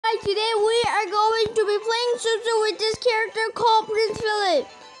today we are going to be playing Suzu with this character called Prince Philip.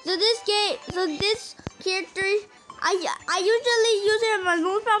 So this character, I usually use it as my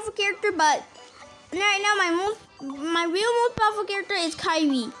most powerful character, but right now my real most powerful character is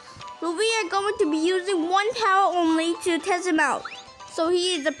Kyrie. So we are going to be using one power only to test him out. So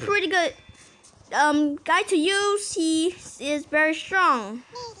he is a pretty good guy to use. He is very strong.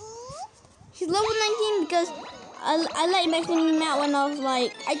 He's level 19 because I like maxing him out when I was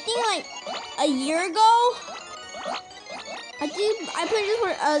like, I think like a year ago. I played this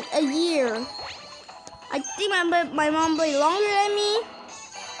for a year. I think my mom played longer than me.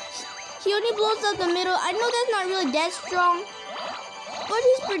 He only blows up the middle. I know that's not really that strong, but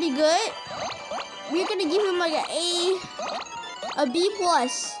he's pretty good. We're gonna give him like a B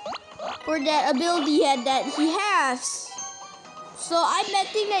plus for that ability that he has. So I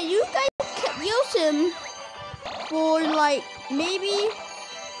think that you guys can use him for like maybe,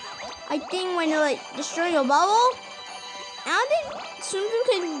 I think when you're like destroying a bubble. I don't think Suzu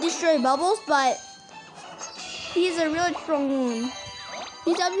can destroy bubbles, but he's a really strong one.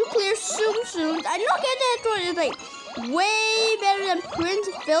 He's able to clear Tsum. I know Get is like way better than Prince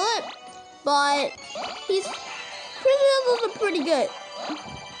Philip, but Prince Philip's also pretty good.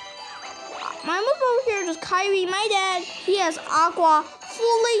 My most favorite character is Kyrie. My dad, he has Aqua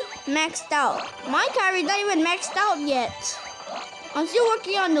fully maxed out. My Kyrie's not even maxed out yet. I'm still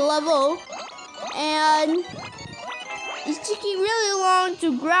working on the level, and it's taking really long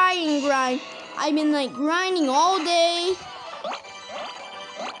to grind. I've been like grinding all day.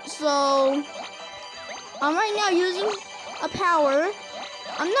 So I'm right now using a power.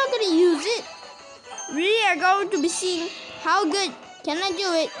 I'm not gonna use it. We are going to be seeing how good can I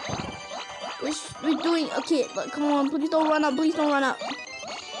do it. We're doing okay. But come on, please don't run up. Please don't run up.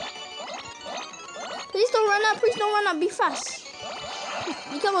 Please don't run up. Please don't run up. Be fast.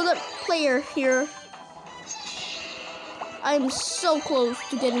 Become a good player here. I am so close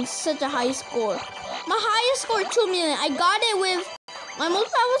to getting such a high score. My highest score is 2 million. I got it with my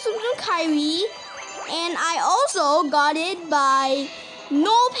most powerful Suzu Kyrie, and I also got it by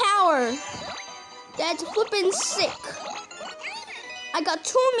no power. That's flippin' sick. I got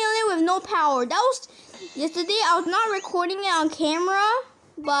 2 million with no power. That was yesterday. I was not recording it on camera,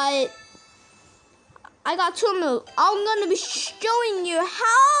 but I got 2 million. I'm gonna be showing you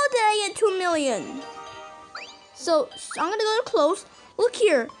how did I get 2 million. So I'm gonna go to close. Look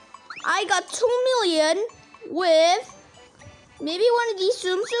here. I got 2 million with maybe one of these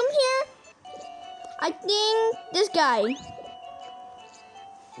Tsum here. I think this guy.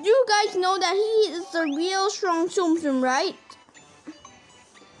 You guys know that he is a real strong Tsum, right?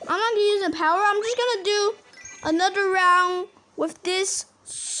 I'm not gonna use the power. I'm just gonna do another round with this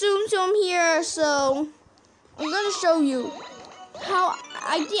Tsum here. So I'm gonna show you how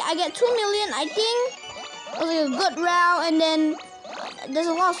I get 2 million. I think it was like a good round, and then there's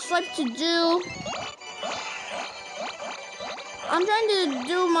a lot of swipes to do. I'm trying to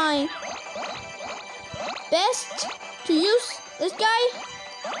do my best to use this guy.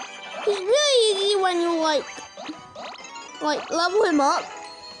 He's really easy when you like level him up.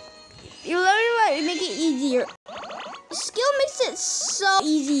 You literally make it easier. Skill makes it so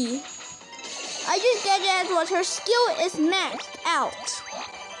easy. I just get it as what her skill is maxed out,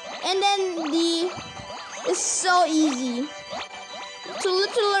 and then it's so easy to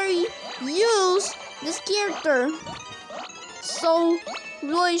literally use this character. So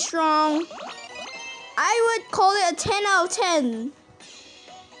really strong. I would call it a 10 out of 10.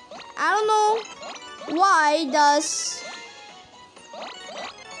 I don't know why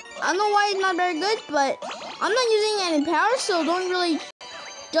it's not very good, but I'm not using any power, so don't really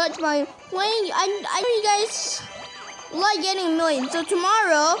judge my playing. I know you guys like getting a million. So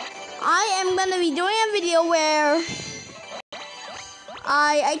tomorrow I am gonna be doing a video where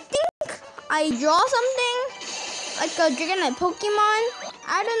I think I draw something like a Dragonite Pokemon.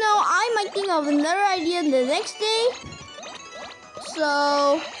 I don't know. I might think of another idea the next day.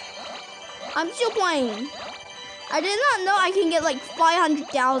 So I'm still playing. I did not know I can get like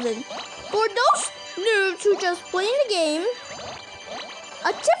 500,000. For those noobs who just playing the game,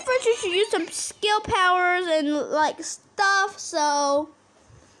 a tip first, you should use some skill powers and like stuff. So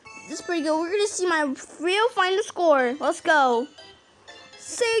this is pretty good. We're gonna see my real final score. Let's go.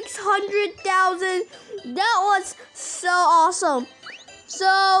 600,000. That was so awesome.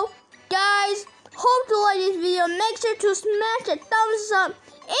 So guys, hope to like this video. Make sure to smash the thumbs up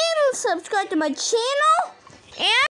and subscribe to my channel. And